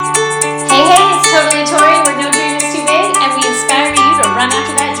Hey, it's Totally Tori, where no dream is too big, and we inspire you to run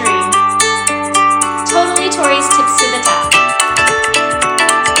after that dream. Totally Tori's Tips to the Top.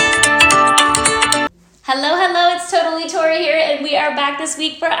 Hello, it's Totally Tori here, and we are back this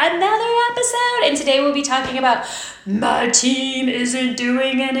week for another episode. And today we'll be talking about my team isn't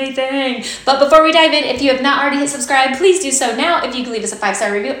doing anything. But before we dive in, if you have not already hit subscribe, please do so now. If you could leave us a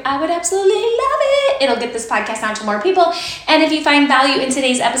 5-star review, I would absolutely love it. It'll get this podcast out to more people. And if you find value in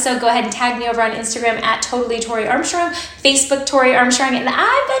today's episode, go ahead and tag me over on Instagram at Totally Tori Armstrong, Facebook Tori Armstrong. And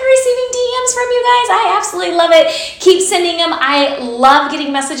I've been receiving DMs from you guys. I absolutely love it. Keep sending them. I love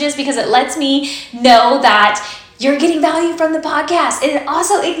getting messages because it lets me know that you're getting value from the podcast. And it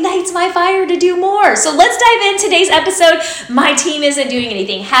also ignites my fire to do more. So let's dive in today's episode. My team isn't doing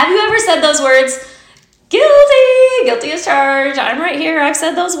anything. Have you ever said those words? Guilty as charged. I'm right here. I've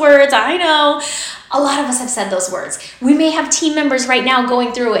said those words. I know. A lot of us have said those words. We may have team members right now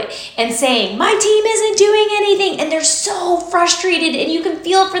going through it and saying, my team isn't doing anything. And they're so frustrated, and you can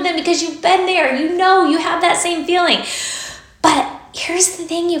feel for them because you've been there. You know, you have that same feeling. But here's the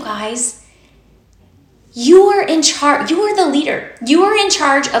thing, you guys. You are in charge. You are the leader. You are in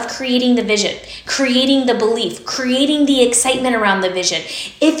charge of creating the vision, creating the belief, creating the excitement around the vision.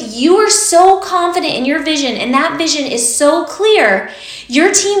 If you are so confident in your vision and that vision is so clear,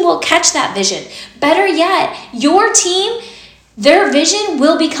 your team will catch that vision. Better yet, your team, their vision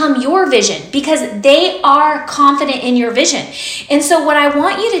will become your vision because they are confident in your vision. And so what I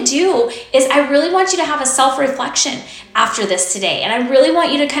want you to do is I really want you to have a self-reflection after this today. And I really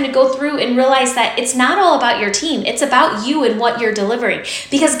want you to kind of go through and realize that it's not all about your team. It's about you and what you're delivering.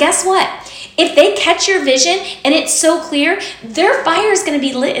 Because guess what? If they catch your vision and it's so clear, their fire is going to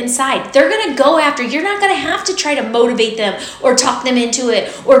be lit inside. They're going to go after. You're not going to have to try to motivate them or talk them into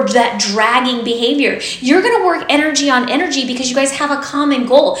it or that dragging behavior. You're going to work energy on energy because you guys have a common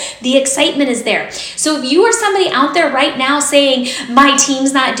goal. The excitement is there. So if you are somebody out there right now saying, my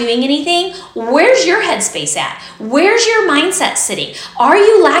team's not doing anything, where's your headspace at? Where's your mindset sitting? Are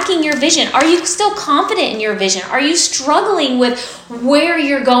you lacking your vision? Are you still confident in your vision? Are you struggling with where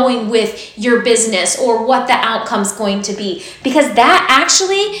you're going with your business or what the outcome's going to be? Because that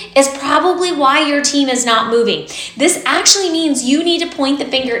actually is probably why your team is not moving. This actually means you need to point the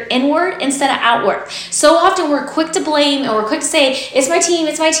finger inward instead of outward. So often we're quick to blame and we're quick to say, it's my team,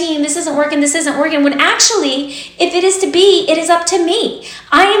 this isn't working, when actually, if it is to be, it is up to me.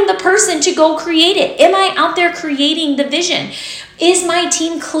 I am the person to go create it. Am I out there creating the vision? Is my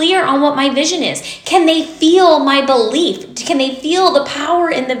team clear on what my vision is? Can they feel my belief? Can they feel the power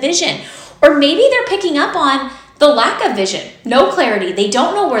in the vision? Or maybe they're picking up on the lack of vision, no clarity. They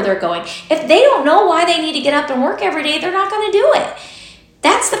don't know where they're going. If they don't know why they need to get up and work every day, they're not going to do it.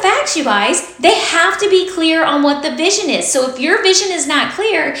 That's the facts, you guys. They have to be clear on what the vision is. So if your vision is not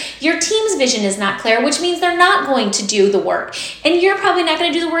clear, your team's vision is not clear, which means they're not going to do the work. And you're probably not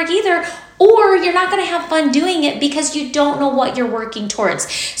going to do the work either, or you're not going to have fun doing it because you don't know what you're working towards.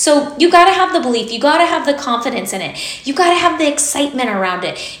 So you got to have the belief. You got to have the confidence in it. You got to have the excitement around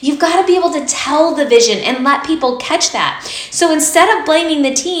it. You've got to be able to tell the vision and let people catch that. So instead of blaming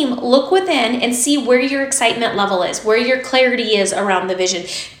the team, look within and see where your excitement level is, where your clarity is around the vision.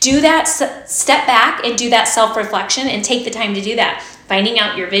 Do that, step back and do that self-reflection and take the time to do that. Finding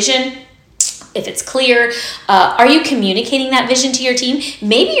out your vision. If it's clear, are you communicating that vision to your team?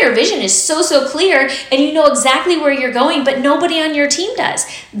 Maybe your vision is so clear and you know exactly where you're going, but nobody on your team does.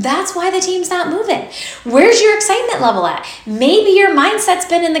 That's why the team's not moving. Where's your excitement level at? Maybe your mindset's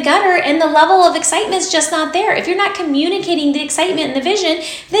been in the gutter and the level of excitement's just not there. If you're not communicating the excitement and the vision,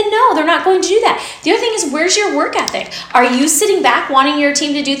 then no, they're not going to do that. The other thing is, where's your work ethic? Are you sitting back wanting your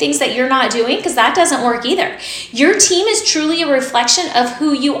team to do things that you're not doing? Because that doesn't work either. Your team is truly a reflection of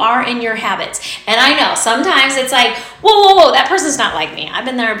who you are and your habits. And I know sometimes it's like, whoa, that person's not like me. I've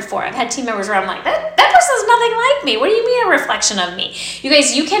been there before. I've had team members where I'm like, that person's nothing like me. What do you mean a reflection of me? You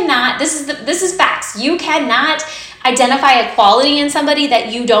guys, you cannot, this is facts. You cannot identify a quality in somebody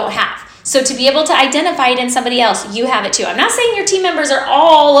that you don't have. So to be able to identify it in somebody else, you have it too. I'm not saying your team members are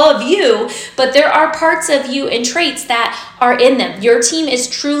all of you, but there are parts of you and traits that are in them. Your team is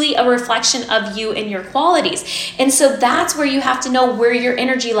truly a reflection of you and your qualities. And so that's where you have to know where your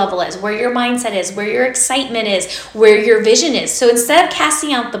energy level is, where your mindset is, where your excitement is, where your vision is. So instead of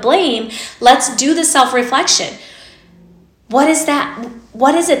casting out the blame, let's do the self-reflection. What is that?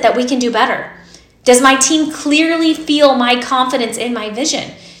 What is it that we can do better? Does my team clearly feel my confidence in my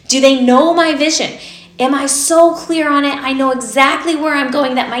vision? Do they know my vision? Am I so clear on it? I know exactly where I'm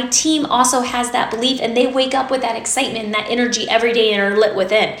going, that my team also has that belief and they wake up with that excitement and that energy every day and are lit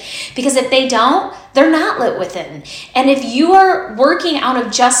within. Because if they don't, they're not lit within. And if you are working out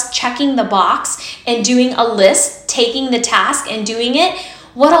of just checking the box and doing a list, taking the task and doing it,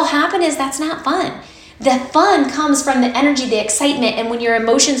 what'll happen is that's not fun. The fun comes from the energy, the excitement, and when your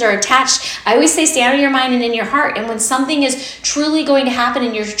emotions are attached, I always say stay out of your mind and in your heart. And when something is truly going to happen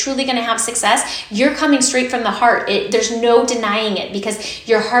and you're truly going to have success, you're coming straight from the heart. There's no denying it because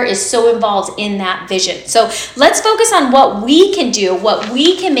your heart is so involved in that vision. So let's focus on what we can do, what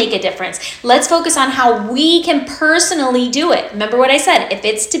we can make a difference. Let's focus on how we can personally do it. Remember what I said, if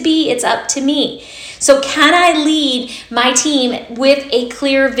it's to be, it's up to me. So can I lead my team with a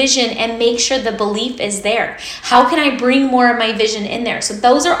clear vision and make sure the belief is there? How can I bring more of my vision in there? So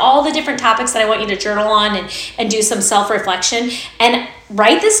those are all the different topics that I want you to journal on and do some self-reflection. And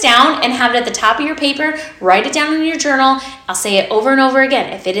write this down and have it at the top of your paper. Write it down in your journal. I'll say it over and over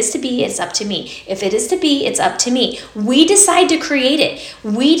again. If it is to be, it's up to me. If it is to be, it's up to me. We decide to create it.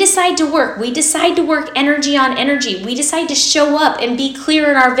 We decide to work. We decide to work energy on energy. We decide to show up and be clear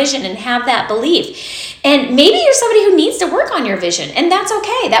in our vision and have that belief. And maybe you're somebody who needs to work on your vision, and that's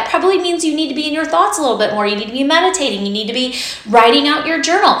okay. That probably means you need to be in your thoughts a little bit more. You need to be meditating. You need to be writing out your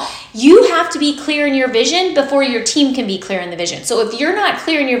journal. You have to be clear in your vision before your team can be clear in the vision. So if you're not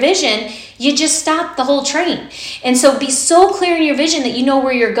clear in your vision, you just stop the whole train. And so be so clear in your vision that you know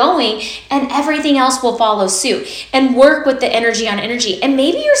where you're going, and everything else will follow suit. And work with the energy on energy. And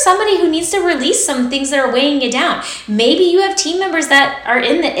maybe you're somebody who needs to release some things that are weighing you down. Maybe you have team members that are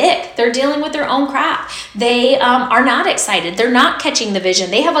in the ick. They're dealing with their own crap. They are not excited. They're not catching the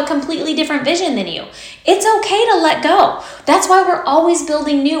vision. They have a completely different vision than you. It's okay to let go. That's why we're always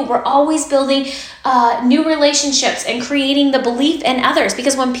building new. We're always building new relationships and creating the belief in others.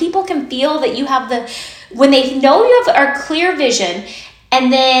 Because when people can feel that you have when they know you have a clear vision,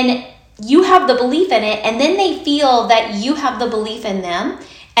 and then you have the belief in it, and then they feel that you have the belief in them,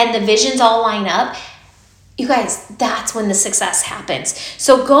 and the visions all line up, you guys, that's when the success happens.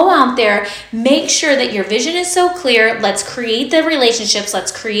 So go out there, make sure that your vision is so clear. Let's create the relationships.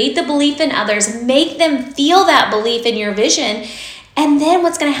 Let's create the belief in others. Make them feel that belief in your vision. And then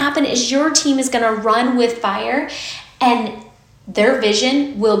what's going to happen is your team is going to run with fire, and their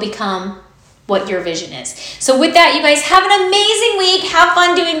vision will become what your vision is. So with that, you guys, have an amazing week. Have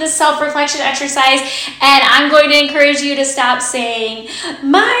fun doing this self-reflection exercise. And I'm going to encourage you to stop saying,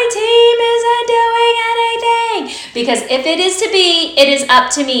 my team isn't doing anything. Because if it is to be, it is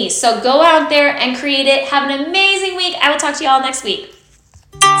up to me. So go out there and create it. Have an amazing week. I will talk to you all next week.